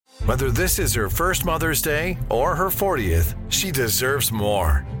Whether this is her first Mother's Day or her 40th, she deserves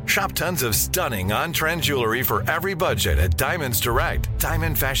more. Shop tons of stunning on-trend jewelry for every budget at Diamonds Direct.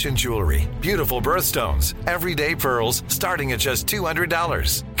 Diamond fashion jewelry, beautiful birthstones, everyday pearls starting at just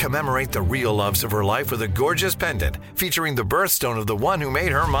 $200. Commemorate the real loves of her life with a gorgeous pendant featuring the birthstone of the one who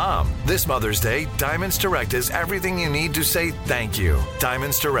made her mom. This Mother's Day, Diamonds Direct is everything you need to say thank you.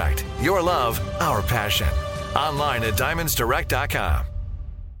 Diamonds Direct. Your love, our passion. Online at diamondsdirect.com.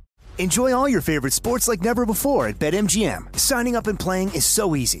 Enjoy all your favorite sports like never before at BetMGM. Signing up and playing is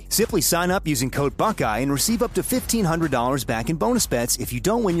so easy. Simply sign up using code Buckeye and receive up to $1,500 back in bonus bets if you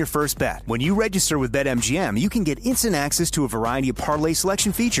don't win your first bet. When you register with BetMGM, you can get instant access to a variety of parlay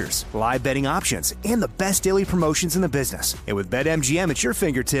selection features, live betting options, and the best daily promotions in the business. And with BetMGM at your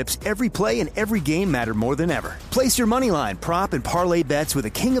fingertips, every play and every game matter more than ever. Place your moneyline, prop, and parlay bets with the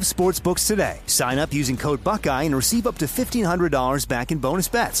king of sportsbooks today. Sign up using code Buckeye and receive up to $1,500 back in bonus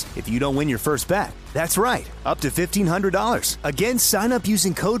bets if you don't win your first bet. That's right, up to $1,500. Again, sign up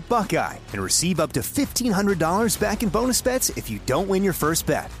using code Buckeye and receive up to $1,500 back in bonus bets if you don't win your first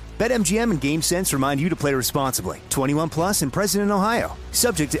bet. BetMGM and GameSense remind you to play responsibly. 21 plus and present in Ohio.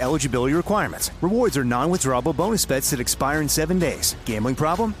 Subject to eligibility requirements. Rewards are non-withdrawable bonus bets that expire in 7 days. Gambling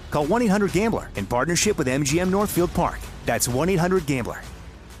problem? Call 1-800-GAMBLER in partnership with MGM Northfield Park. That's 1-800-GAMBLER.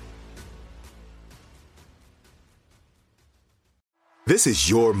 This is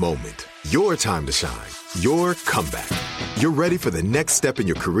your moment, your time to shine, your comeback. You're ready for the next step in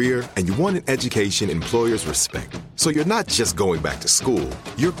your career, and you want an education employers respect. So you're not just going back to school,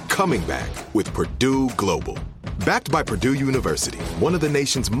 you're coming back with Purdue Global. Backed by Purdue University, one of the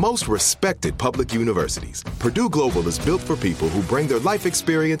nation's most respected public universities, Purdue Global is built for people who bring their life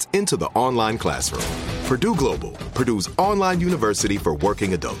experience into the online classroom. Purdue Global, Purdue's online university for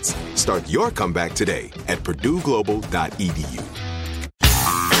working adults. Start your comeback today at purdueglobal.edu.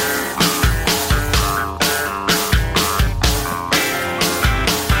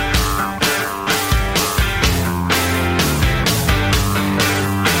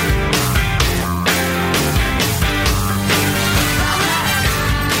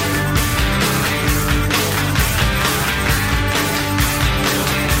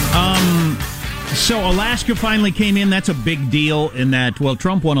 So Alaska finally came in. That's a big deal in that, well,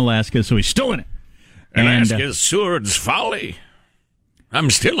 Trump won Alaska, so he's still in it. Alaska's Seward's folly. I'm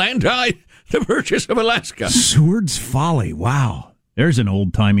still anti the purchase of Alaska. Seward's folly. Wow. There's an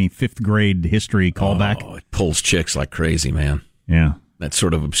old-timey fifth-grade history callback. Oh, it pulls chicks like crazy, man. Yeah. That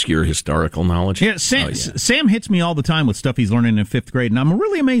sort of obscure historical knowledge. Yeah, Sam hits me all the time with stuff he's learning in fifth grade, and I'm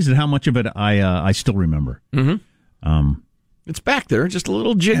really amazed at how much of it I still remember. Mm-hmm. It's back there, just a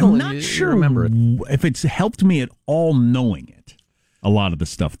little jiggle. I'm not sure remember it. If it's helped me at all knowing it, a lot of the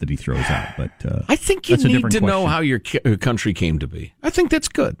stuff that he throws out. But I think you need to know how your country came to be. I think that's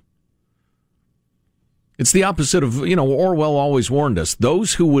good. It's the opposite of, Orwell always warned us.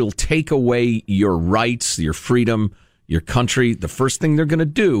 Those who will take away your rights, your freedom, your country, the first thing they're going to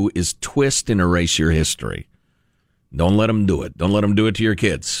do is twist and erase your history. Don't let them do it. Don't let them do it to your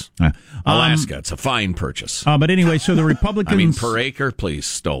kids. Alaska, it's a fine purchase. But anyway, so the Republicans... per acre, please,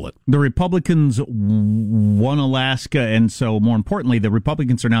 stole it. The Republicans won Alaska, and so, more importantly, the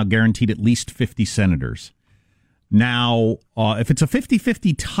Republicans are now guaranteed at least 50 senators. Now, if it's a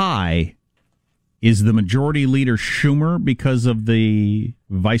 50-50 tie, is the majority leader Schumer because of the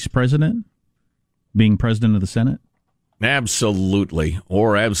vice president being president of the Senate? Absolutely,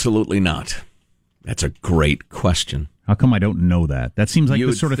 or absolutely not. That's a great question. How come I don't know that? That seems like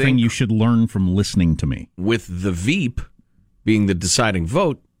the sort of thing you should learn from listening to me. With the Veep being the deciding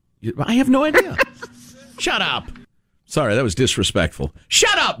vote, I have no idea. Shut up. Sorry, that was disrespectful.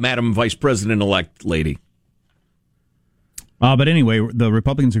 Shut up, Madam Vice President-elect lady. But anyway, the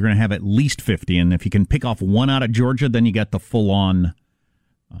Republicans are going to have at least 50, and if you can pick off one out of Georgia, then you got the full-on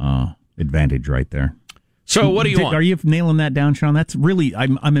advantage right there. So what do you want? Are you nailing that down, Sean? That's really,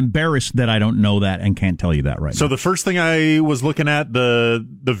 I'm embarrassed that I don't know that and can't tell you that right now. So the first thing I was looking at, the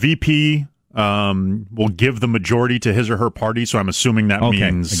VP will give the majority to his or her party, so I'm assuming that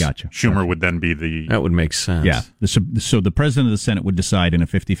means Schumer would then be the... That would make sense. Yeah. So the president of the Senate would decide in a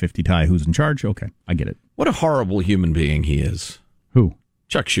 50-50 tie who's in charge? Okay, I get it. What a horrible human being he is. Who?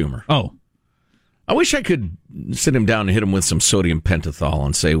 Chuck Schumer. Oh. I wish I could sit him down and hit him with some sodium pentothal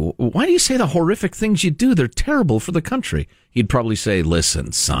and say, why do you say the horrific things you do? They're terrible for the country. He'd probably say,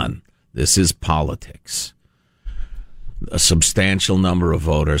 listen, son, this is politics. A substantial number of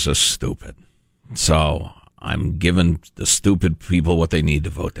voters are stupid. So I'm giving the stupid people what they need to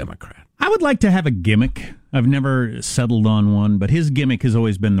vote Democrat. I would like to have a gimmick. I've never settled on one, but his gimmick has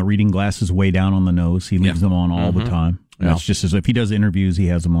always been the reading glasses way down on the nose. He leaves them on all the time. Yeah. It's just as if he does interviews, he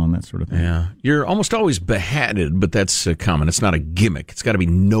has them on, that sort of thing. Yeah. You're almost always beheaded, but that's common. It's not a gimmick. It's got to be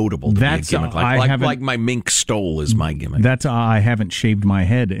notable to be a gimmick. Like my mink stole is my gimmick. That's I haven't shaved my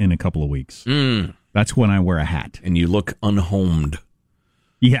head in a couple of weeks. That's when I wear a hat. And you look unhomed.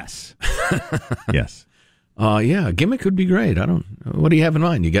 Yes. Yes. Yeah, a gimmick would be great. What do you have in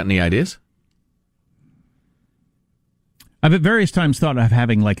mind? You got any ideas? I've at various times thought of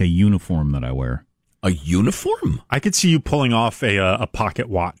having like a uniform that I wear. A uniform? I could see you pulling off a pocket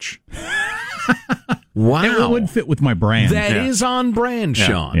watch. Wow. It would fit with my brand. That is on brand,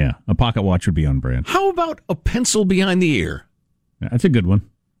 Sean. Yeah, a pocket watch would be on brand. How about a pencil behind the ear? Yeah, that's a good one.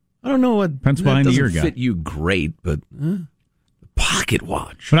 I don't know what pencil behind the ear guy. Fit you great, but pocket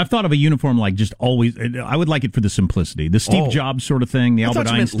watch. But I've thought of a uniform like just always. I would like it for the simplicity, the Steve Jobs sort of thing, the Albert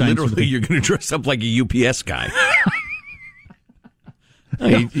Einstein. Literally, sort of you're going to dress up like a UPS guy.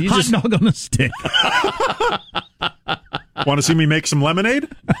 You hot dog on a stick. Want to see me make some lemonade?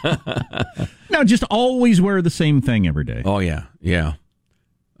 No, just always wear the same thing every day. Oh, yeah. Yeah,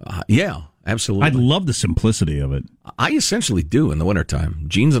 absolutely. I'd love the simplicity of it. I essentially do in the wintertime.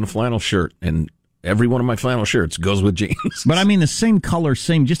 Jeans and a flannel shirt, and every one of my flannel shirts goes with jeans. But I mean the same color,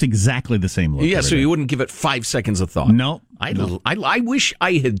 just exactly the same look. Yeah, so you wouldn't give it 5 seconds of thought. No. I wish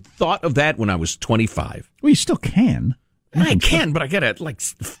I had thought of that when I was 25. Well, you still can. I can, but I got like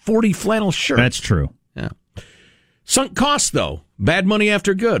 40 flannel shirts. That's true. Yeah. Sunk costs, though. Bad money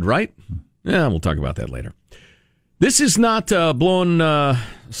after good, right? Yeah, we'll talk about that later. This is not blowing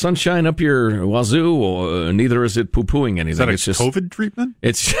sunshine up your wazoo, or neither is it poo-pooing anything. Is that it's just COVID treatment?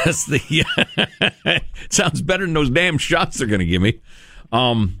 It's just it sounds better than those damn shots they're going to give me.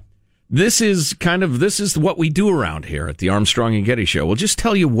 This is what we do around here at the Armstrong and Getty Show. We'll just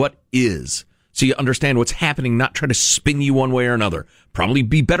tell you what is, so you understand what's happening, not try to spin you one way or another. Probably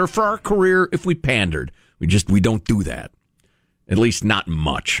be better for our career if we pandered. We don't do that. At least not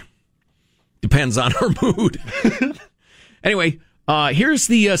much. Depends on our mood. Anyway, here's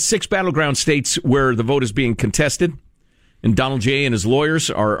the 6 battleground states where the vote is being contested. And Donald J. and his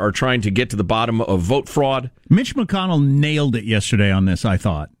lawyers are trying to get to the bottom of vote fraud. Mitch McConnell nailed it yesterday on this, I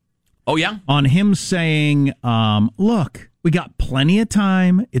thought. Oh, yeah? On him saying, look, we got plenty of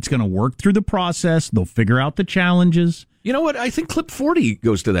time. It's going to work through the process. They'll figure out the challenges. You know what? I think clip 40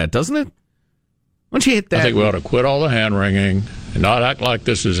 goes to that, doesn't it? Why don't you hit that? I think we ought to quit all the hand-wringing and not act like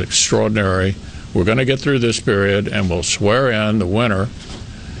this is extraordinary. We're going to get through this period, and we'll swear in the winner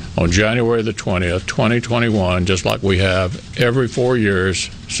on January the 20th, 2021, just like we have every 4 years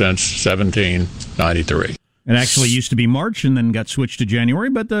since 1793. It actually used to be March and then got switched to January,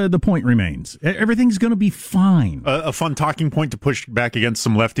 but the point remains. Everything's going to be fine. A fun talking point to push back against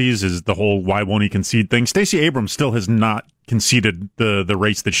some lefties is the whole why won't he concede thing. Stacey Abrams still has not conceded the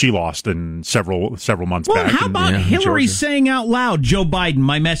race that she lost in several months back. How about Hillary saying out loud, Joe Biden,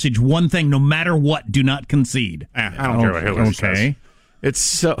 my message, one thing, no matter what, do not concede. I don't care what Hillary says. It's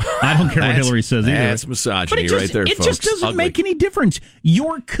so. I don't care what Hillary says either. That's misogyny right there, folks. It just doesn't make any difference.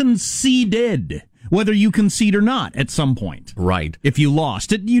 You're conceded, whether you concede or not at some point. Right. If you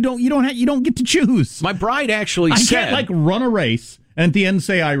lost it, you don't get to choose. My bride actually said, I can't run a race and at the end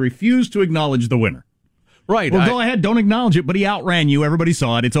say I refuse to acknowledge the winner. Right. Well, go ahead, don't acknowledge it, but he outran you. Everybody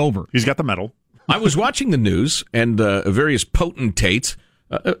saw it. It's over. He's got the medal. I was watching the news and various potentates.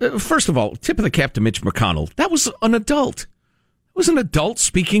 First of all, tip of the cap to Mitch McConnell. That was an adult. It was an adult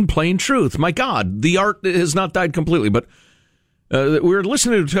speaking plain truth. My God, the art has not died completely, but we were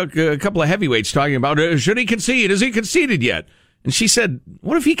listening to a couple of heavyweights talking about, should he concede? Has he conceded yet? And she said,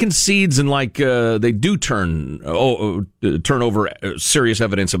 what if he concedes and they do turn over serious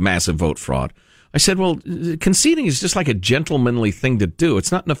evidence of massive vote fraud? I said, well, conceding is just like a gentlemanly thing to do. It's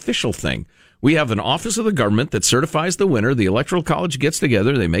not an official thing. We have an office of the government that certifies the winner. The Electoral College gets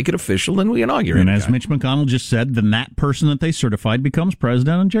together. They make it official, and we inaugurate it. And as Mitch McConnell just said, then that person that they certified becomes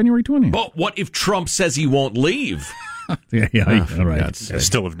president on January 20th. But what if Trump says he won't leave? Yeah, all right. I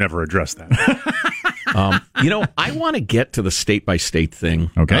still have never addressed that. I want to get to the state-by-state thing.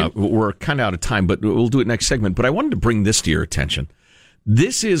 Okay. We're kind of out of time, but we'll do it next segment. But I wanted to bring this to your attention.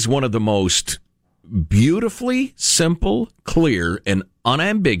 This is one of the most beautifully simple, clear, and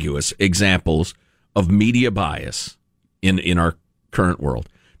unambiguous examples of media bias in our current world.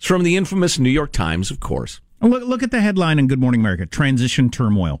 It's from the infamous New York Times, of course. Look at the headline in Good Morning America: transition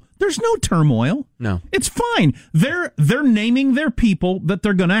turmoil. There's no turmoil. No, it's fine. They're naming their people that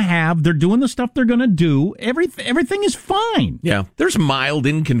they're going to have. They're doing the stuff they're going to do. Everything is fine. Yeah, there's mild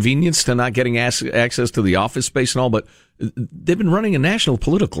inconvenience to not getting access to the office space and all, but they've been running a national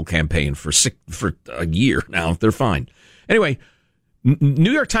political campaign for a year now. They're fine. Anyway,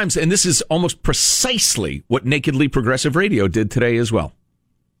 New York Times, and this is almost precisely what Nakedly Progressive Radio did today as well.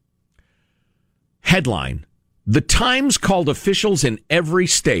 Headline: The Times called officials in every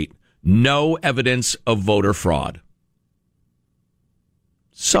state, no evidence of voter fraud.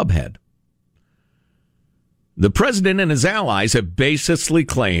 Subhead: The president and his allies have baselessly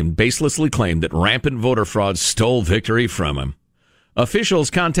claimed that rampant voter fraud stole victory from him. Officials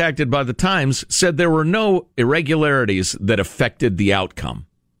contacted by the Times said there were no irregularities that affected the outcome.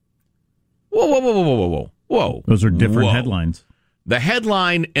 Whoa. Those are different headlines. The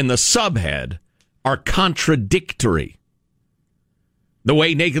headline and the subhead are contradictory. The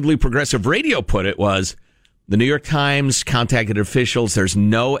way Nakedly Progressive Radio put it was, the New York Times contacted officials. There's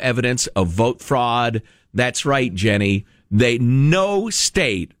no evidence of vote fraud. That's right, Jenny. No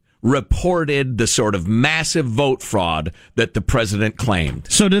state reported the sort of massive vote fraud that the president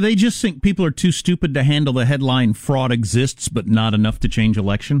claimed. So do they just think people are too stupid to handle the headline fraud exists but not enough to change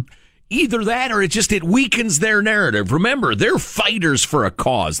election? Either that or it weakens their narrative. Remember, they're fighters for a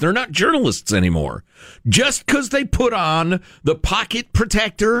cause. They're not journalists anymore. Just because they put on the pocket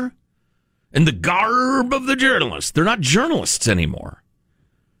protector and the garb of the journalist, they're not journalists anymore.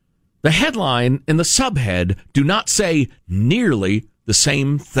 The headline and the subhead do not say nearly the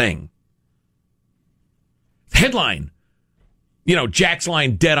same thing. Headline: Jack's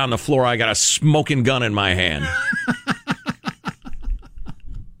lying dead on the floor. I got a smoking gun in my hand.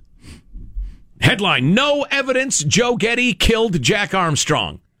 Headline: No evidence Joe Getty killed Jack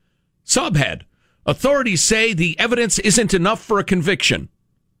Armstrong. Subhead: Authorities say the evidence isn't enough for a conviction.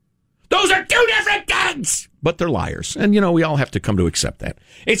 Those are two different things! But they're liars. And, we all have to come to accept that.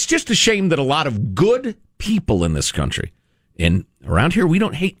 It's just a shame that a lot of good people in this country, and around here we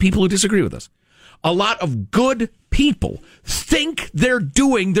don't hate people who disagree with us, a lot of good people think they're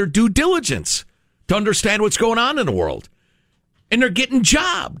doing their due diligence to understand what's going on in the world. And they're getting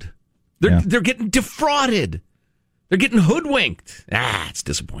jobbed. They're getting defrauded. They're getting hoodwinked. It's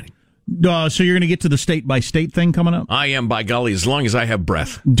disappointing. So you're going to get to the state-by-state thing coming up? I am, by golly, as long as I have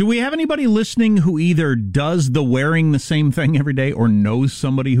breath. Do we have anybody listening who either does the wearing the same thing every day or knows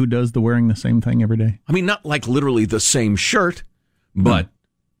somebody who does the wearing the same thing every day? I mean, not like literally the same shirt, but...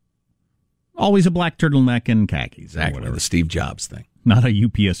 Always a black turtleneck and khakis. Exactly, the Steve Jobs thing. Not a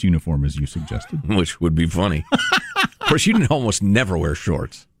UPS uniform, as you suggested. Which would be funny. Of course, you almost never wear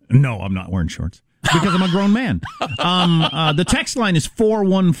shorts. No, I'm not wearing shorts. Because I'm a grown man. The text line is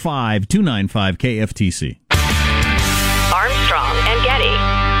 415-295-KFTC. Armstrong and Getty.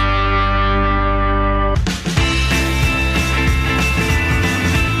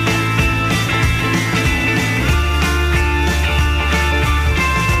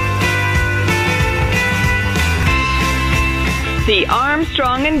 The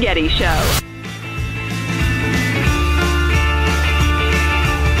Armstrong and Getty Show.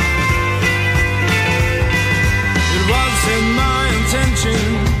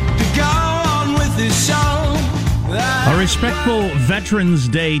 A respectful Veterans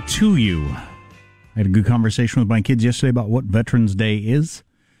Day to you. I had a good conversation with my kids yesterday about what Veterans Day is.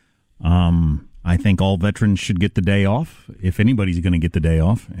 I think all veterans should get the day off, if anybody's going to get the day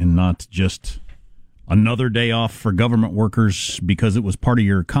off, and not just another day off for government workers because it was part of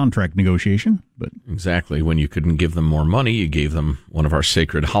your contract negotiation. But exactly. When you couldn't give them more money, you gave them one of our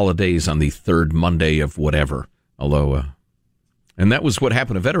sacred holidays on the third Monday of whatever. Although... and that was what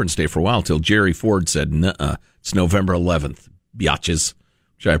happened to Veterans Day for a while, till Jerry Ford said, nuh-uh, it's November 11th, biatches,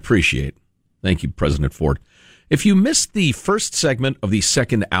 which I appreciate. Thank you, President Ford. If you missed the first segment of the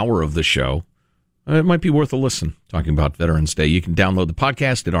second hour of the show, it might be worth a listen, talking about Veterans Day. You can download the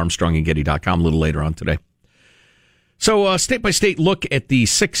podcast at armstrongandgetty.com a little later on today. So, state-by-state look at the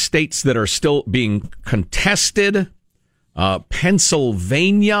 6 states that are still being contested.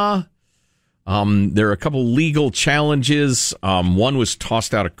 Pennsylvania... there are a couple legal challenges. One was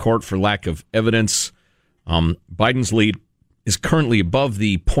tossed out of court for lack of evidence. Biden's lead is currently above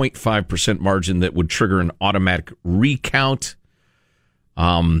the 0.5% margin that would trigger an automatic recount.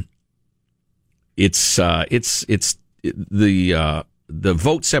 The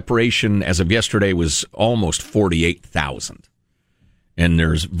vote separation as of yesterday was almost 48,000, and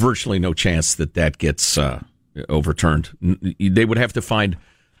there's virtually no chance that gets overturned. They would have to find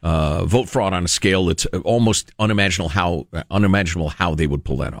vote fraud on a scale that's almost unimaginable how they would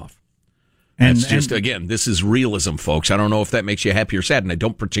pull that off. And it's just, again, this is realism, folks. I don't know if that makes you happy or sad, and I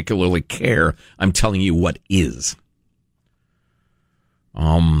don't particularly care. I'm telling you what is.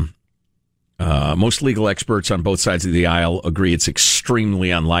 Most legal experts on both sides of the aisle agree it's extremely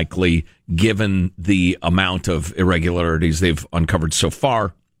unlikely, given the amount of irregularities they've uncovered so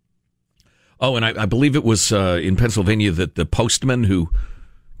far. Oh, and I believe it was in Pennsylvania that the postman who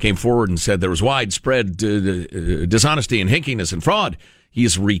came forward and said there was widespread dishonesty and hinkiness and fraud, he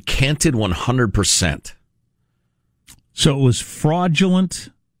is recanted 100%. So it was fraudulent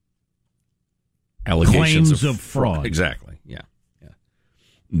allegations claims of fraud. Exactly, yeah.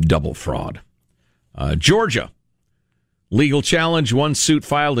 Double fraud. Georgia. Legal challenge. One suit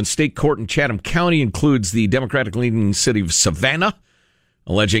filed in state court in Chatham County includes the Democratic-leaning city of Savannah,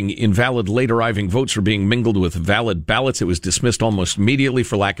 alleging invalid late-arriving votes were being mingled with valid ballots. It was dismissed almost immediately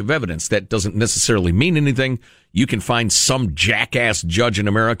for lack of evidence. That doesn't necessarily mean anything. You can find some jackass judge in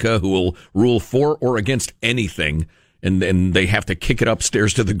America who will rule for or against anything, and they have to kick it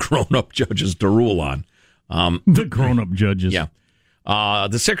upstairs to the grown-up judges to rule on. The grown-up judges. Yeah.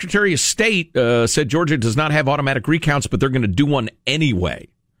 The Secretary of State said Georgia does not have automatic recounts, but they're going to do one anyway.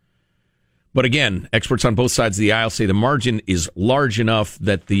 But again, experts on both sides of the aisle say the margin is large enough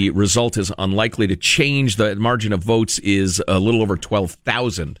that the result is unlikely to change. The margin of votes is a little over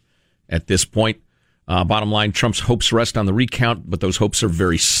 12,000 at this point. Bottom line, Trump's hopes rest on the recount, but those hopes are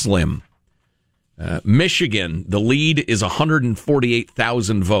very slim. Michigan, the lead is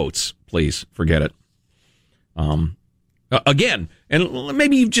 148,000 votes. Please forget it. Again, and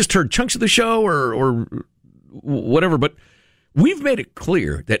maybe you've just heard chunks of the show or whatever, but we've made it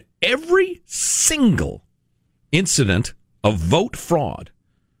clear that every single incident of vote fraud,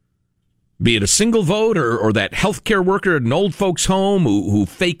 be it a single vote or that healthcare worker at an old folks' home who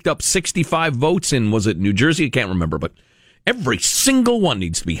faked up 65 votes in, was it New Jersey? I can't remember, but every single one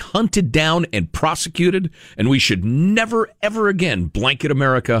needs to be hunted down and prosecuted, and we should never, ever again blanket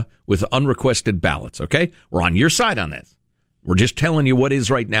America with unrequested ballots, okay? We're on your side on this. We're just telling you what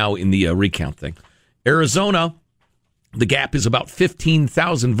is right now in the recount thing. Arizona, the gap is about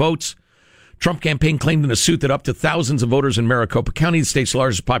 15,000 votes. Trump campaign claimed in a suit that up to thousands of voters in Maricopa County, the state's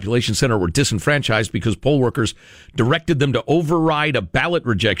largest population center, were disenfranchised because poll workers directed them to override a ballot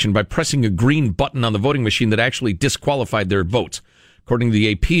rejection by pressing a green button on the voting machine that actually disqualified their votes. According to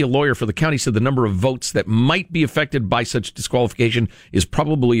the AP, a lawyer for the county said the number of votes that might be affected by such disqualification is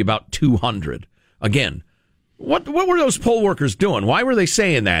probably about 200. Again, what were those poll workers doing? Why were they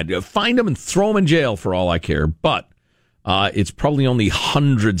saying that? Find them and throw them in jail for all I care. But it's probably only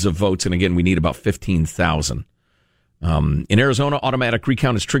hundreds of votes, and again, we need about 15,000. In Arizona, automatic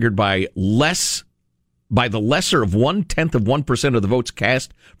recount is triggered by the lesser of 0.1% of the votes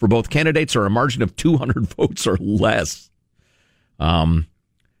cast for both candidates, or a margin of 200 votes or less.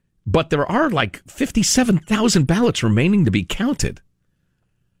 But there are like 57,000 ballots remaining to be counted.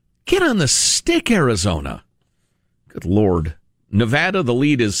 Get on the stick, Arizona. Good Lord. Nevada, the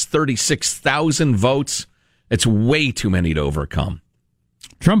lead is 36,000 votes. It's way too many to overcome.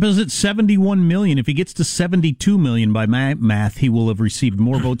 Trump is at 71 million. If he gets to 72 million by math, he will have received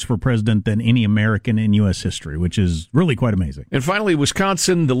more votes for president than any American in U.S. history, which is really quite amazing. And finally,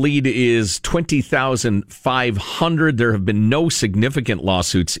 Wisconsin, the lead is 20,500. There have been no significant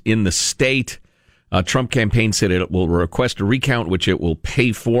lawsuits in the state. Trump campaign said it will request a recount, which it will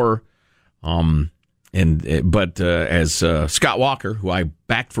pay for. But as Scott Walker, who I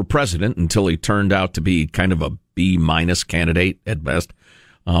backed for president until he turned out to be kind of a B- candidate at best,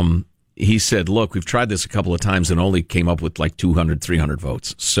 he said, look, we've tried this a couple of times and only came up with like 200, 300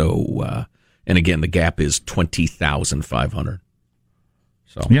 votes. So, and again, the gap is 20,500.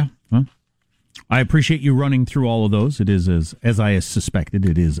 So yeah, well, I appreciate you running through all of those. It is, as I suspected,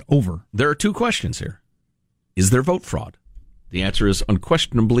 it is over. There are two questions here. Is there vote fraud? The answer is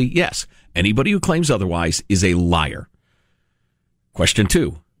unquestionably yes. Anybody who claims otherwise is a liar. Question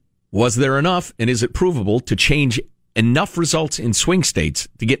 2. Was there enough, and is it provable, to change enough results in swing states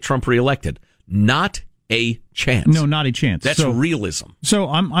to get Trump reelected? Not a chance. No, not a chance. That's realism. So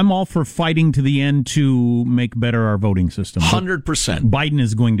I'm all for fighting to the end to make better our voting system. 100%. Biden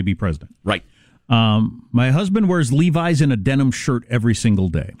is going to be president. Right. My husband wears Levi's in a denim shirt every single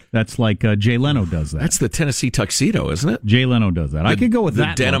day. That's like Jay Leno does that. That's the Tennessee tuxedo, isn't it? Jay Leno does that. I could go with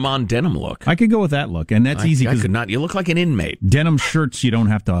that. The denim on denim look. I could go with that look, and that's easy. I could not. You look like an inmate. Denim shirts, you don't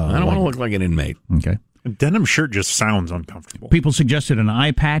have to. I don't want to look like an inmate. Okay. A denim shirt just sounds uncomfortable. People suggested an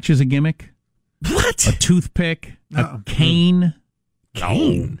eye patch as a gimmick. What? A toothpick. A cane.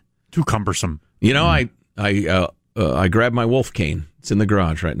 Cane. Too cumbersome. You know, I grabbed my Wolf cane. It's in the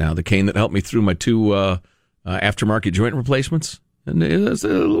garage right now. The cane that helped me through my 2 aftermarket joint replacements. And it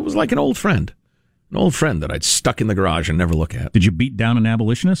was like an old friend. An old friend that I'd stuck in the garage and never look at. Did you beat down an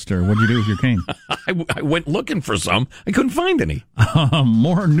abolitionist, or what did you do with your cane? I went looking for some. I couldn't find any.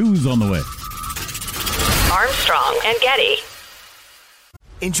 More news on the way. Armstrong and Getty.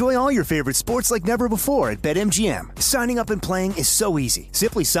 Enjoy all your favorite sports like never before at BetMGM. Signing up and playing is so easy.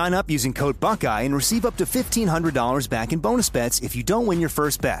 Simply sign up using code Buckeye and receive up to $1,500 back in bonus bets if you don't win your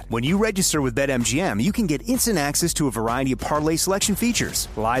first bet. When you register with BetMGM, you can get instant access to a variety of parlay selection features,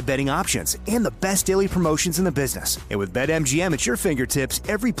 live betting options, and the best daily promotions in the business. And with BetMGM at your fingertips,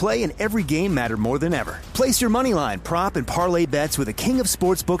 every play and every game matter more than ever. Place your moneyline, prop, and parlay bets with the king of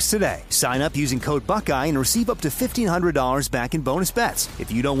sportsbooks today. Sign up using code Buckeye and receive up to $1,500 back in bonus bets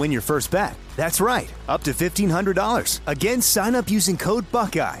if you don't win your first bet. That's right, up to $1,500. Again, sign up using code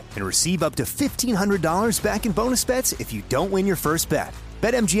Buckeye and receive up to $1,500 back in bonus bets if you don't win your first bet.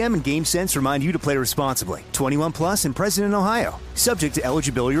 BetMGM and GameSense remind you to play responsibly. 21 plus and present in Ohio. Subject to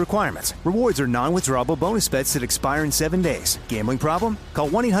eligibility requirements. Rewards are non-withdrawable bonus bets that expire in 7 days. Gambling problem? Call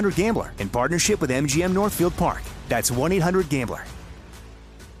 1-800-GAMBLER in partnership with MGM Northfield Park. That's 1-800-GAMBLER.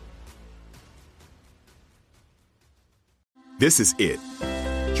 This is it.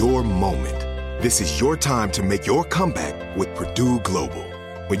 Your moment. This is your time to make your comeback with Purdue Global.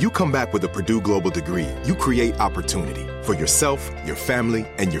 When you come back with a Purdue Global degree, you create opportunity for yourself, your family,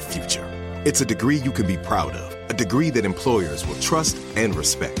 and your future. It's a degree you can be proud of, a degree that employers will trust and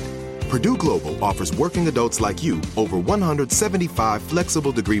respect. Purdue Global offers working adults like you over 175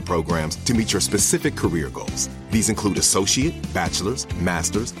 flexible degree programs to meet your specific career goals. These include associate, bachelor's,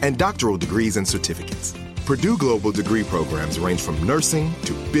 master's, and doctoral degrees and certificates. Purdue Global degree programs range from nursing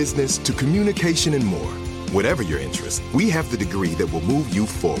to business to communication and more. Whatever your interest, we have the degree that will move you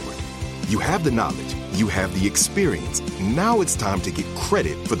forward. You have the knowledge, you have the experience. Now it's time to get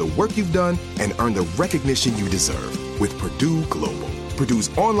credit for the work you've done and earn the recognition you deserve with Purdue Global, Purdue's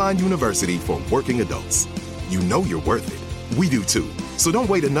online university for working adults. You know you're worth it. We do too. So don't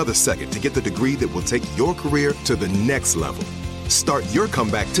wait another second to get the degree that will take your career to the next level. Start your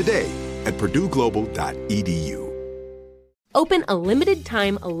comeback today at purdueglobal.edu. Open a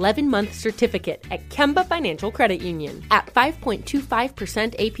limited-time 11-month certificate at Kemba Financial Credit Union. At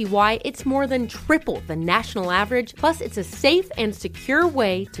 5.25% APY, it's more than triple the national average, plus it's a safe and secure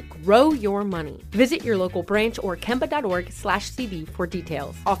way to grow your money. Visit your local branch or kemba.org/CD for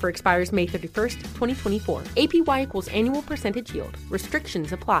details. Offer expires May 31st, 2024. APY equals annual percentage yield.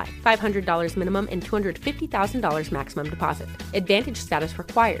 Restrictions apply. $500 minimum and $250,000 maximum deposit. Advantage status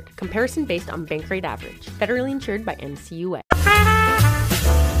required. Comparison based on bank rate average. Federally insured by NCUA.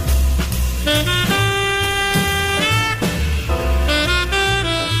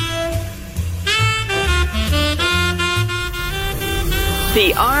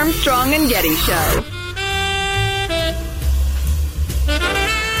 The Armstrong and Getty Show.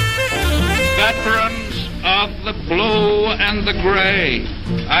 Veterans of the blue and the gray,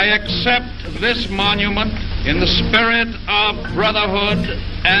 I accept this monument in the spirit of brotherhood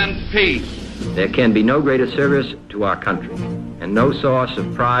and peace. There can be no greater service to our country and no source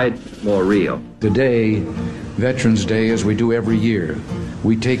of pride more real. Today, Veterans Day, as we do every year,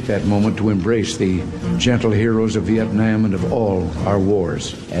 we take that moment to embrace the gentle heroes of Vietnam and of all our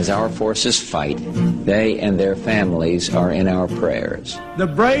wars. As our forces fight, they and their families are in our prayers. The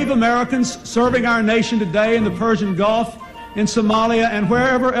brave Americans serving our nation today in the Persian Gulf, in Somalia, and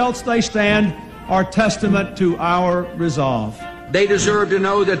wherever else they stand are testament to our resolve. They deserve to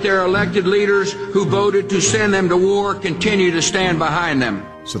know that their elected leaders who voted to send them to war continue to stand behind them.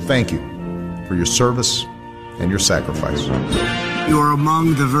 So thank you for your service and your sacrifice. You are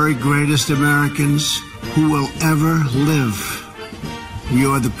among the very greatest Americans who will ever live.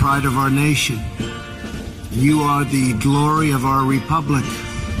 You are the pride of our nation. You are the glory of our republic.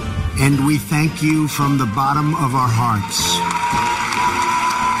 And we thank you from the bottom of our hearts.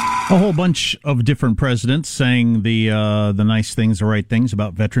 A whole bunch of different presidents saying the nice things, the right things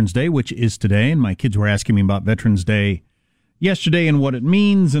about Veterans Day, which is today. And my kids were asking me about Veterans Day yesterday and what it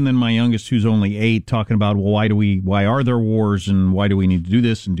means. And then my youngest, who's only 8, talking about, well, why are there wars and why do we need to do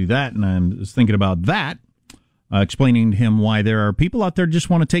this and do that? And I was thinking about that, explaining to him why there are people out there who just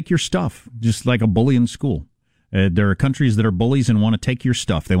want to take your stuff, just like a bully in school. There are countries that are bullies and want to take your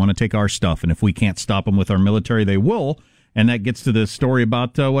stuff. They want to take our stuff. And if we can't stop them with our military, they will. And that gets to the story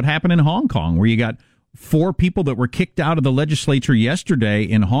about what happened in Hong Kong, where you got 4 people that were kicked out of the legislature yesterday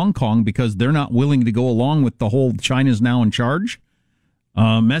in Hong Kong because they're not willing to go along with the whole China's now in charge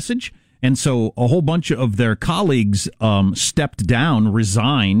message. And so a whole bunch of their colleagues stepped down,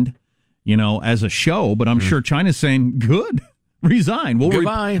 resigned, as a show. But I'm sure China's saying, good, resign.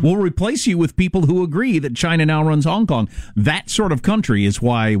 We'll replace you with people who agree that China now runs Hong Kong. That sort of country is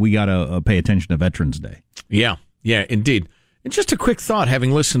why we got to pay attention to Veterans Day. Yeah, indeed. And just a quick thought,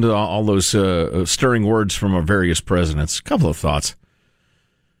 having listened to all those stirring words from our various presidents, a couple of thoughts.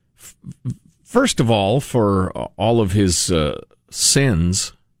 First of all, for all of his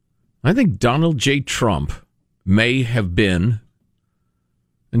sins, I think Donald J. Trump may have been,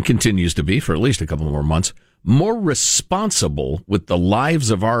 and continues to be for at least a couple more months, more responsible with the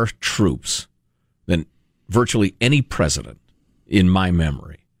lives of our troops than virtually any president in my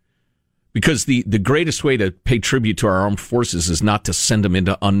memory. Because the greatest way to pay tribute to our armed forces is not to send them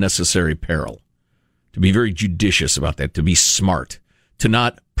into unnecessary peril. To be very judicious about that, to be smart, to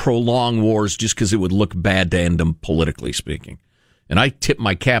not prolong wars just because it would look bad to end them, politically speaking. And I tip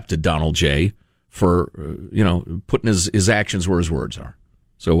my cap to Donald J. for, putting his actions where his words are.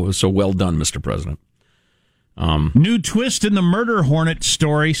 So well done, Mr. President. New twist in the murder hornet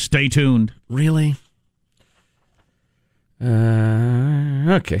story. Stay tuned. Really?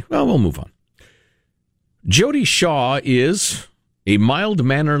 Okay, well, we'll move on. Jody Shaw is a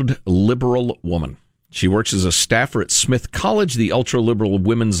mild-mannered liberal woman. She works as a staffer at Smith College, the ultra-liberal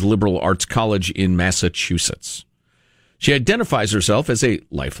women's liberal arts college in Massachusetts. She identifies herself as a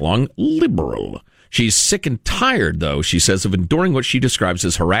lifelong liberal. She's sick and tired, though, she says, of enduring what she describes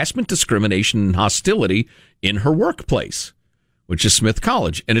as harassment, discrimination, and hostility in her workplace, which is Smith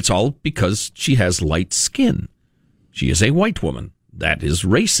College, and it's all because she has light skin. She is a white woman. That is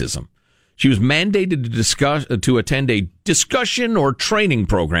racism. She was mandated to attend a discussion or training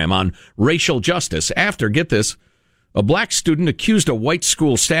program on racial justice after, get this, a black student accused a white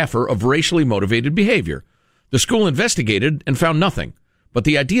school staffer of racially motivated behavior. The school investigated and found nothing, but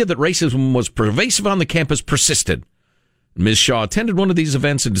the idea that racism was pervasive on the campus persisted. Ms. Shaw attended one of these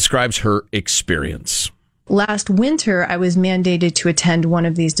events and describes her experience. Last winter, I was mandated to attend one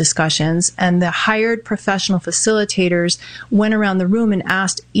of these discussions, and the hired professional facilitators went around the room and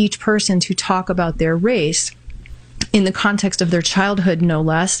asked each person to talk about their race in the context of their childhood, no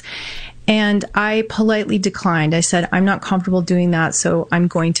less. And I politely declined. I said, I'm not comfortable doing that, so I'm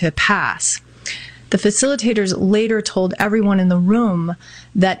going to pass. The facilitators later told everyone in the room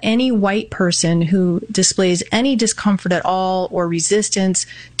that any white person who displays any discomfort at all or resistance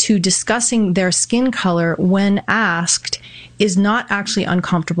to discussing their skin color when asked is not actually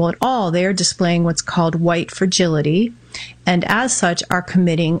uncomfortable at all. They are displaying what's called white fragility, and as such are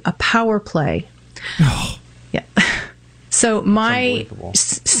committing a power play. Yeah. So my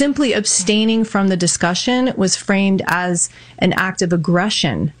simply abstaining from the discussion was framed as an act of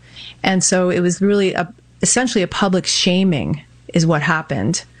aggression. And so it was really essentially a public shaming is what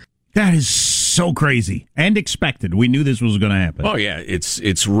happened. That is so crazy and expected. We knew this was going to happen. Oh, yeah. It's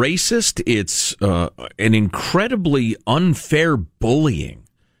racist. It's an incredibly unfair bullying.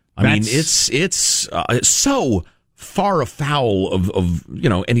 I mean, it's so far afoul of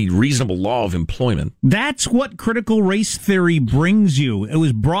any reasonable law of employment. That's what critical race theory brings you. It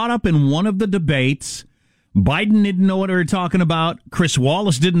was brought up in one of the debates. Biden didn't know what they were talking about. Chris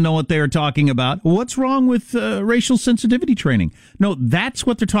Wallace didn't know what they were talking about. What's wrong with racial sensitivity training? No, that's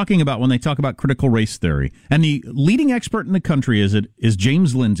what they're talking about when they talk about critical race theory. And the leading expert in the country is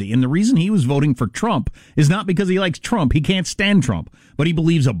James Lindsay. And the reason he was voting for Trump is not because he likes Trump. He can't stand Trump. But he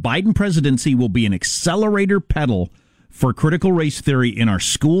believes a Biden presidency will be an accelerator pedal for critical race theory in our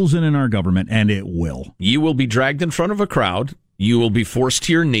schools and in our government, and it will. You will be dragged in front of a crowd. You will be forced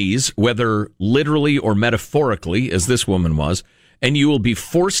to your knees, whether literally or metaphorically, as this woman was, and you will be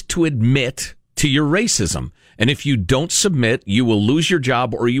forced to admit to your racism. And if you don't submit, you will lose your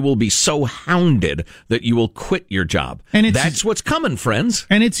job, or you will be so hounded that you will quit your job. And that's what's coming, friends.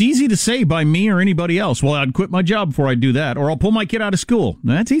 And it's easy to say by me or anybody else, well, I'd quit my job before I do that, or I'll pull my kid out of school.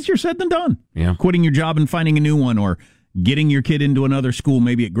 That's easier said than done. Yeah. Quitting your job and finding a new one, or getting your kid into another school,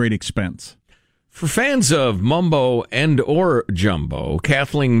 maybe at great expense. For fans of mumbo and or jumbo,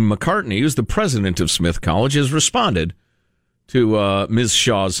 Kathleen McCartney, who's the president of Smith College, has responded to Ms.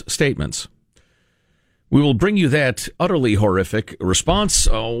 Shaw's statements. We will bring you that utterly horrific response.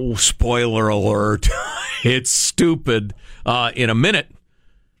 Oh, spoiler alert. It's stupid. In a minute.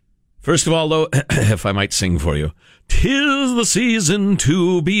 First of all, though, if I might sing for you. 'Tis the season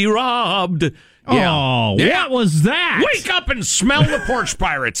to be robbed. Yeah. Oh, yeah. What was that? Wake up and smell the porch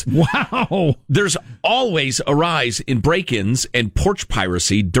pirates. Wow. There's always a rise in break-ins and porch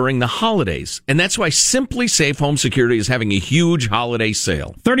piracy during the holidays. And that's why Simply Safe Home Security is having a huge holiday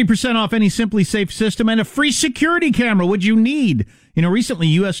sale. 30% off any Simply Safe system and a free security camera. What'd you need? Recently,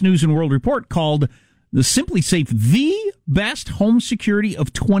 U.S. News and World Report called the Simply Safe the best home security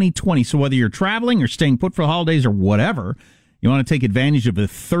of 2020. So whether you're traveling or staying put for the holidays or whatever, you want to take advantage of the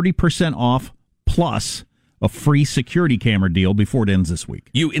 30% off plus a free security camera deal before it ends this week.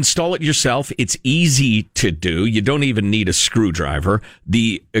 You install it yourself. It's easy to do. You don't even need a screwdriver.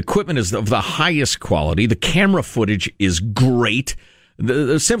 The equipment is of the highest quality. The camera footage is great.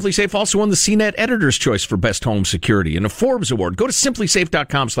 The Simply Safe also won the CNET Editor's Choice for Best Home Security and a Forbes Award. Go to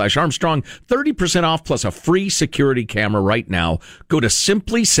simplysafe.com/Armstrong. 30% off plus a free security camera right now. Go to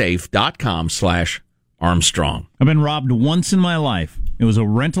simplysafe.com/Armstrong. I've been robbed once in my life. It was a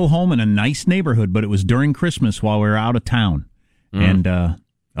rental home in a nice neighborhood, but it was during Christmas while we were out of town. And,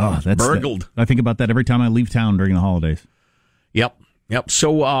 that's burgled. I think about that every time I leave town during the holidays. Yep.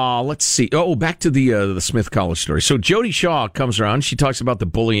 So let's see. Oh, back to the Smith College story. So Jody Shaw comes around. She talks about the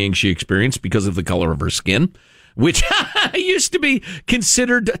bullying she experienced because of the color of her skin, which used to be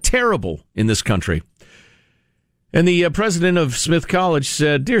considered terrible in this country. And the president of Smith College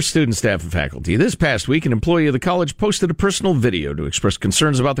said, "Dear students, staff, and faculty, this past week, an employee of the college posted a personal video to express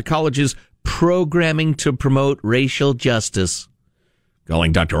concerns about the college's programming to promote racial justice."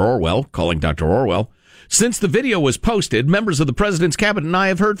 Calling Dr. Orwell. Since the video was posted, members of the president's cabinet and I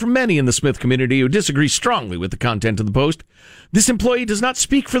have heard from many in the Smith community who disagree strongly with the content of the post. This employee does not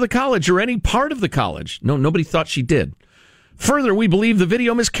speak for the college or any part of the college. No, nobody thought she did. Further, we believe the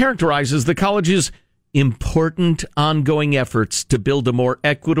video mischaracterizes the college's important ongoing efforts to build a more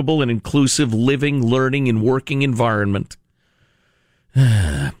equitable and inclusive living, learning, and working environment.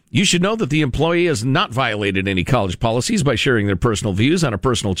 You should know that the employee has not violated any college policies by sharing their personal views on a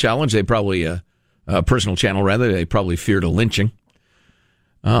personal challenge. They probably... personal channel, rather. They probably feared a lynching.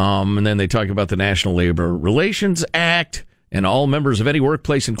 And then they talk about the National Labor Relations Act, and all members of any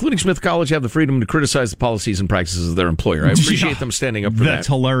workplace, including Smith College, have the freedom to criticize the policies and practices of their employer. I appreciate them standing up for that. That's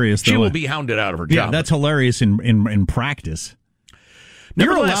hilarious. She will be hounded out of her job. Yeah, that's hilarious in practice.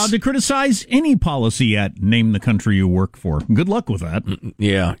 You're allowed to criticize any policy at name the country you work for. Good luck with that.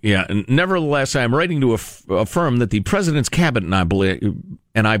 Yeah. Nevertheless, I am writing to affirm that the president's cabinet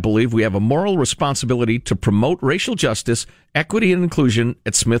and I believe we have a moral responsibility to promote racial justice, equity, and inclusion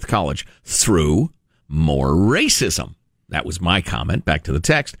at Smith College through more racism. That was my comment. Back to the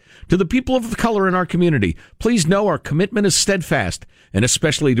text. To the people of color in our community, please know our commitment is steadfast, and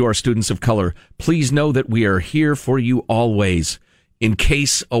especially to our students of color, please know that we are here for you always. In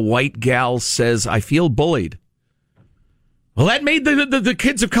case a white gal says, I feel bullied. Well, that made the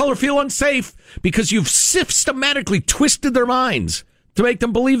kids of color feel unsafe because you've systematically twisted their minds to make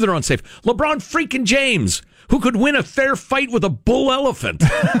them believe they're unsafe. LeBron freaking James, who could win a fair fight with a bull elephant,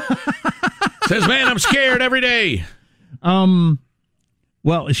 says, man, I'm scared every day. Well,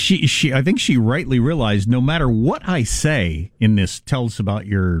 she I think she rightly realized no matter what I say in this, tell us about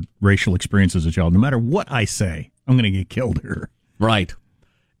your racial experience as a child, no matter what I say, I'm going to get killed here. Right.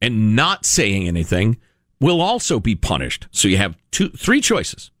 And not saying anything will also be punished. So you have three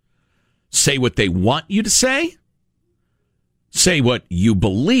choices. Say what they want you to say what you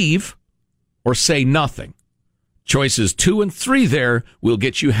believe, or say nothing. Choices 2 and 3 there will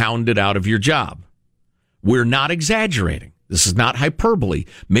get you hounded out of your job. We're not exaggerating. This is not hyperbole.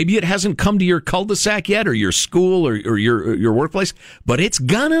 Maybe it hasn't come to your cul-de-sac yet, or your school, or your workplace, but it's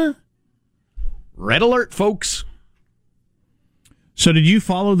gonna. Red alert, folks. So did you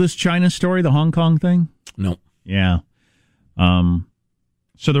follow this China story, the Hong Kong thing? No. Yeah.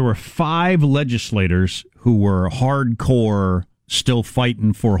 So there were 5 legislators who were hardcore, still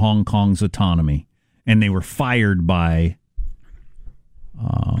fighting for Hong Kong's autonomy, and they were fired by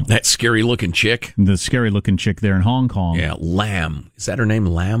that scary-looking chick. The scary-looking chick there in Hong Kong. Yeah, Lam. Is that her name,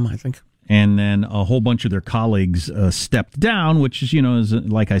 Lam, I think? And then a whole bunch of their colleagues stepped down, which is, is,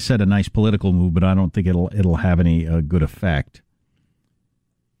 like I said, a nice political move, but I don't think it'll have any good effect.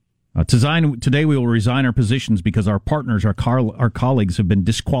 Today we will resign our positions because our partners, our colleagues have been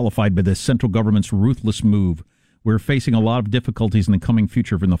disqualified by the central government's ruthless move. We're facing a lot of difficulties in the coming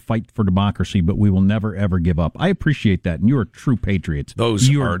future in the fight for democracy, but we will never, ever give up. I appreciate that, and you're true patriots. Those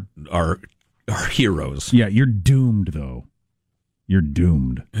are heroes. Yeah, you're doomed, though. You're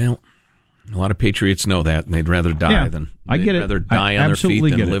doomed. Well, a lot of patriots know that, and they'd rather die than rather die on their feet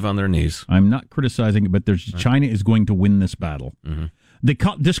than live on their knees. I'm not criticizing it, but China is going to win this battle. Mm-hmm. The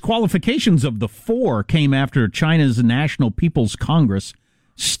disqualifications of the 4 came after China's National People's Congress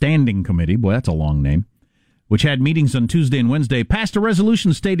Standing Committee, boy, that's a long name, which had meetings on Tuesday and Wednesday, passed a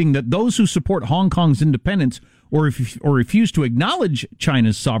resolution stating that those who support Hong Kong's independence or refuse to acknowledge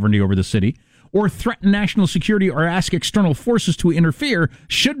China's sovereignty over the city or threaten national security or ask external forces to interfere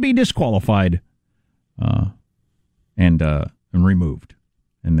should be disqualified and removed.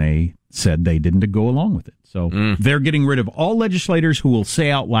 And they said they didn't go along with it. So they're getting rid of all legislators who will say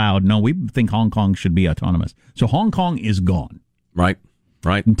out loud, no, we think Hong Kong should be autonomous. So Hong Kong is gone. Right.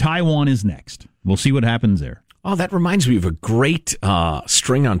 And Taiwan is next. We'll see what happens there. Oh, that reminds me of a great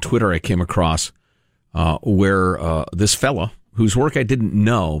string on Twitter I came across where this fella, whose work I didn't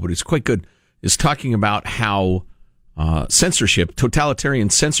know, but it's quite good, is talking about how censorship, totalitarian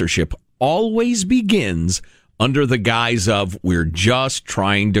censorship, always begins under the guise of we're just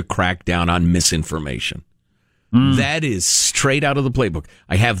trying to crack down on misinformation. That is straight out of the playbook.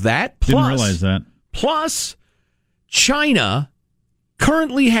 I have that. Didn't realize that. Plus, China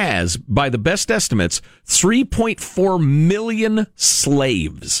currently has, by the best estimates, 3.4 million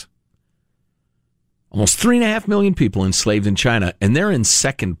slaves. Almost 3.5 million people enslaved in China, and they're in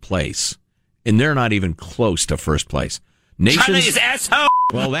second place. And they're not even close to first place. Chinese asshole!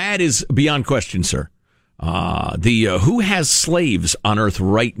 Well, that is beyond question, sir. Who has slaves on Earth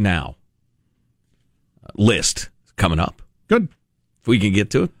right now list coming up. Good. If we can get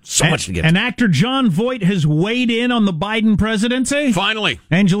to it. So much to get to. And actor Jon Voight has weighed in on the Biden presidency. Finally.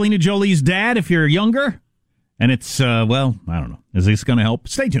 Angelina Jolie's dad, if you're younger. And it's, I don't know. Is this going to help?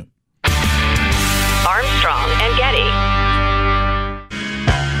 Stay tuned. Armstrong and Getty.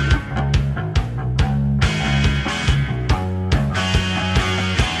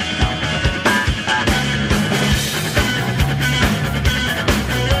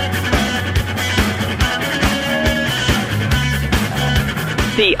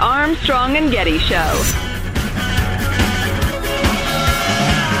 The Armstrong and Getty Show.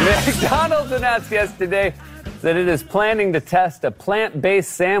 McDonald's announced yesterday that it is planning to test a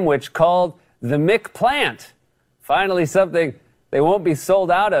plant-based sandwich called the McPlant. Finally, something they won't be sold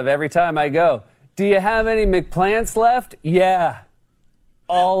out of every time I go. Do you have any McPlants left? Yeah.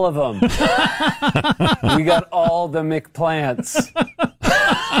 All of them. We got all the McPlants.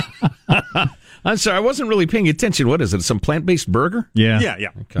 I'm sorry, I wasn't really paying attention. What is it? Some plant-based burger? Yeah.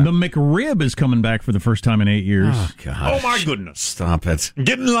 Okay. The McRib is coming back for the first time in 8 years. Oh, gosh. Oh, my goodness. Stop it.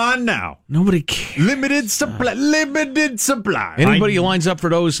 Get in line now. Nobody cares. Limited supply. Anybody who lines up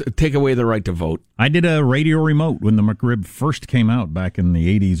for those, take away the right to vote. I did a radio remote when the McRib first came out back in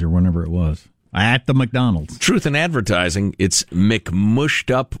the 80s or whenever it was. At the McDonald's. Truth in advertising, it's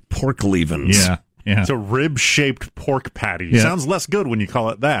McMushed up pork leavings. Yeah. It's a rib-shaped pork patty. Yeah. Sounds less good when you call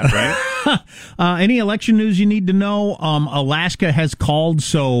it that, right? Any election news you need to know? Alaska has called,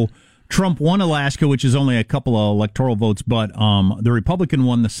 so Trump won Alaska, which is only a couple of electoral votes, but the Republican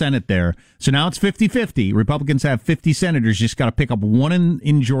won the Senate there. So now it's 50-50. Republicans have 50 senators. Just got to pick up one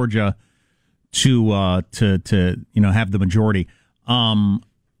in Georgia to have the majority.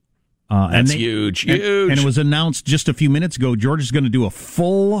 That's huge. And it was announced just a few minutes ago, Georgia's going to do a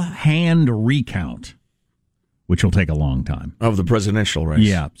full hand recount, which will take a long time. Of the presidential race.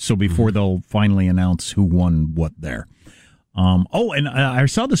 Yeah, so before they'll finally announce who won what there. And I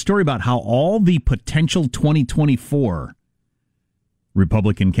saw the story about how all the potential 2024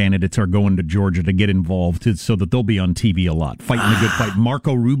 Republican candidates are going to Georgia to get involved so that they'll be on TV a lot, fighting the good fight.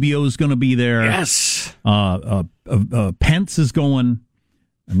 Marco Rubio is going to be there. Yes. Pence is going.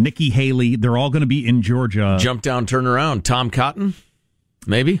 Nikki Haley, they're all going to be in Georgia. Jump down, turn around. Tom Cotton,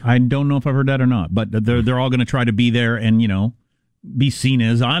 maybe? I don't know if I've heard that or not, but they're all going to try to be there and, be seen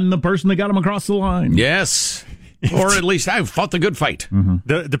as, I'm the person that got him across the line. Yes. Or at least I fought the good fight.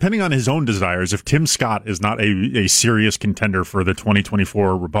 Mm-hmm. Depending on his own desires, if Tim Scott is not a serious contender for the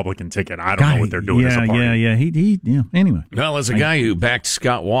 2024 Republican ticket, I don't know what they're doing as a party. Yeah. Anyway. Well, as a guy who backed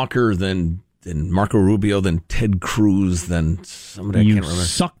Scott Walker, then Marco Rubio, then Ted Cruz, then somebody I can't remember.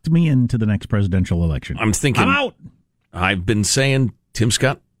 Sucked me into the next presidential election. I'm thinking. I'm out. I've been saying Tim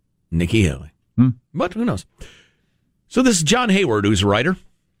Scott, Nikki Haley. But who knows? So this is John Hayward, who's a writer.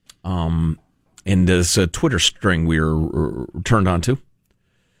 And this Twitter string we were turned on to.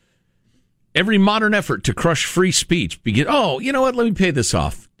 Every modern effort to crush free speech begins. Oh, you know what? Let me pay this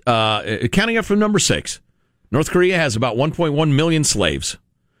off. Counting up from number 6. North Korea has about 1.1 million slaves.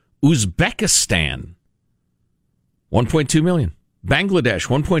 Uzbekistan, 1.2 million. Bangladesh,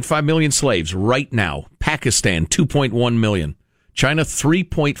 1.5 million slaves right now. Pakistan, 2.1 million. China,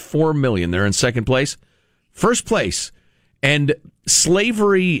 3.4 million. They're in second place. First place. And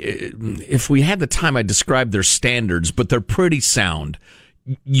slavery, if we had the time, I'd describe their standards, but they're pretty sound.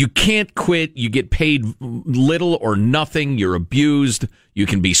 You can't quit. You get paid little or nothing. You're abused. You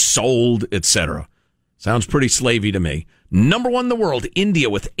can be sold, etc. Sounds pretty slavey to me. Number 1 in the world, India,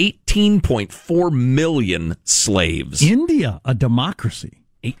 with 18.4 million slaves. India, a democracy.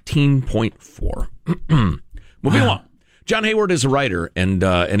 18.4. Moving along. John Hayward is a writer, and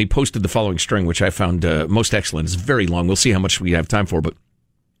he posted the following string, which I found most excellent. It's very long. We'll see how much we have time for, but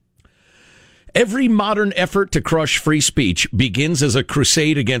every modern effort to crush free speech begins as a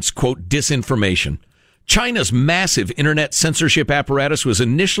crusade against, quote, disinformation. China's massive internet censorship apparatus was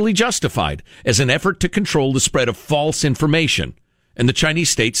initially justified as an effort to control the spread of false information, and the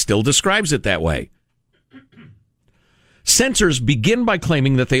Chinese state still describes it that way. Censors begin by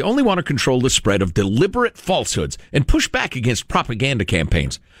claiming that they only want to control the spread of deliberate falsehoods and push back against propaganda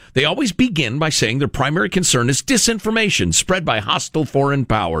campaigns. They always begin by saying their primary concern is disinformation spread by hostile foreign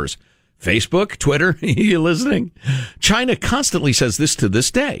powers. Facebook, Twitter, you listening? China constantly says this to this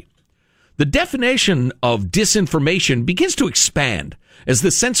day. The definition of disinformation begins to expand as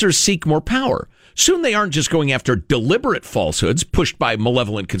the censors seek more power. Soon they aren't just going after deliberate falsehoods pushed by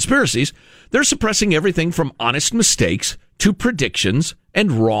malevolent conspiracies. They're suppressing everything from honest mistakes to predictions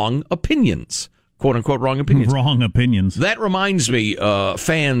and wrong opinions. Quote unquote wrong opinions. Wrong opinions. That reminds me,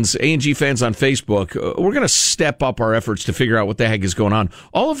 fans, A&G fans on Facebook, we're going to step up our efforts to figure out what the heck is going on.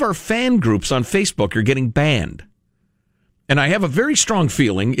 All of our fan groups on Facebook are getting banned. And I have a very strong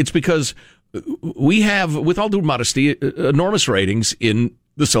feeling it's because we have, with all due modesty, enormous ratings in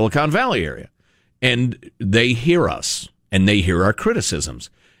the Silicon Valley area. And they hear us, and they hear our criticisms.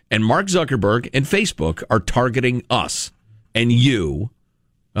 And Mark Zuckerberg and Facebook are targeting us and you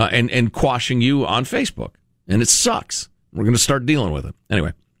and quashing you on Facebook. And it sucks. We're going to start dealing with it.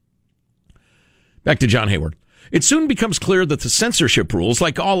 Anyway, back to John Hayward. It soon becomes clear that the censorship rules,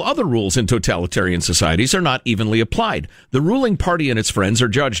 like all other rules in totalitarian societies, are not evenly applied. The ruling party and its friends are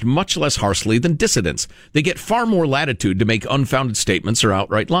judged much less harshly than dissidents. They get far more latitude to make unfounded statements or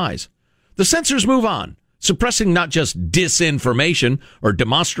outright lies. The censors move on, suppressing not just disinformation or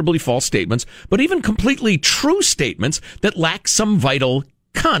demonstrably false statements, but even completely true statements that lack some vital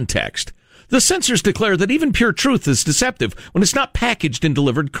context. The censors declare that even pure truth is deceptive when it's not packaged and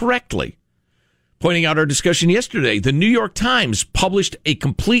delivered correctly. Pointing out our discussion yesterday, the New York Times published a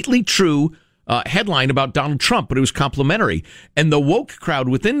completely true headline about Donald Trump, but it was complimentary. And the woke crowd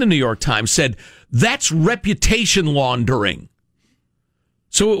within the New York Times said, that's reputation laundering.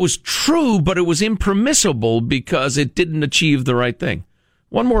 So it was true, but it was impermissible because it didn't achieve the right thing.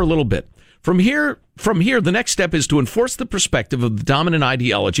 One more little bit. From here, the next step is to enforce the perspective of the dominant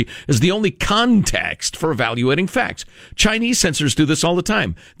ideology as the only context for evaluating facts. Chinese censors do this all the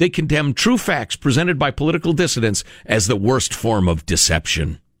time. They condemn true facts presented by political dissidents as the worst form of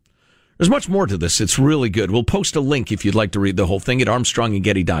deception. There's much more to this. It's really good. We'll post a link if you'd like to read the whole thing at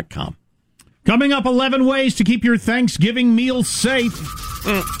ArmstrongandGetty.com. Coming up, 11 ways to keep your Thanksgiving meal safe.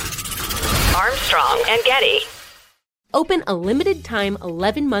 Armstrong and Getty. Open a limited-time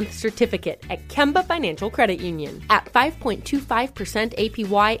 11-month certificate at Kemba Financial Credit Union. At 5.25%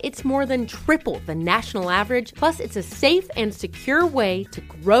 APY, it's more than triple the national average, plus it's a safe and secure way to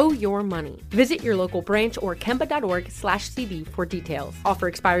grow your money. Visit your local branch or kemba.org/cd for details. Offer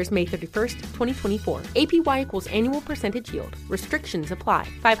expires May 31st, 2024. APY equals annual percentage yield. Restrictions apply.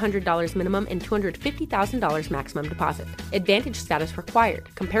 $500 minimum and $250,000 maximum deposit. Advantage status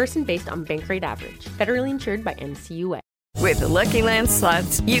required. Comparison based on bank rate average. Federally insured by NCUA. With the Lucky Land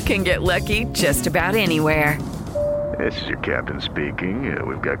Slots, you can get lucky just about anywhere. This is your captain speaking.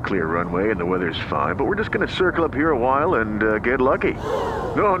 We've got clear runway and the weather's fine, but we're just going to circle up here a while and get lucky.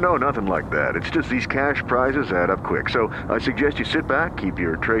 No, nothing like that. It's just these cash prizes add up quick. So I suggest you sit back, keep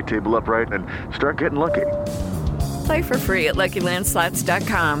your tray table upright, and start getting lucky. Play for free at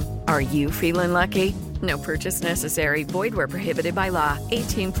LuckyLandSlots.com. Are you feeling lucky? No purchase necessary. Void where prohibited by law.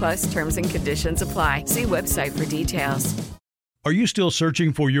 18+ terms and conditions apply. See website for details. Are you still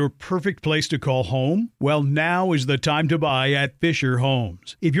searching for your perfect place to call home? Well, now is the time to buy at Fisher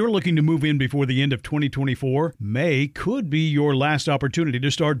Homes. If you're looking to move in before the end of 2024, May could be your last opportunity to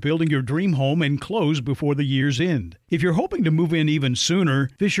start building your dream home and close before the year's end. If you're hoping to move in even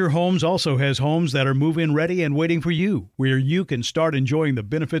sooner, Fisher Homes also has homes that are move-in ready and waiting for you, where you can start enjoying the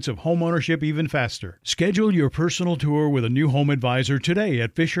benefits of homeownership even faster. Schedule your personal tour with a new home advisor today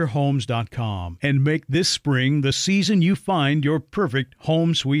at FisherHomes.com and make this spring the season you find your perfect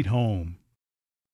home sweet home.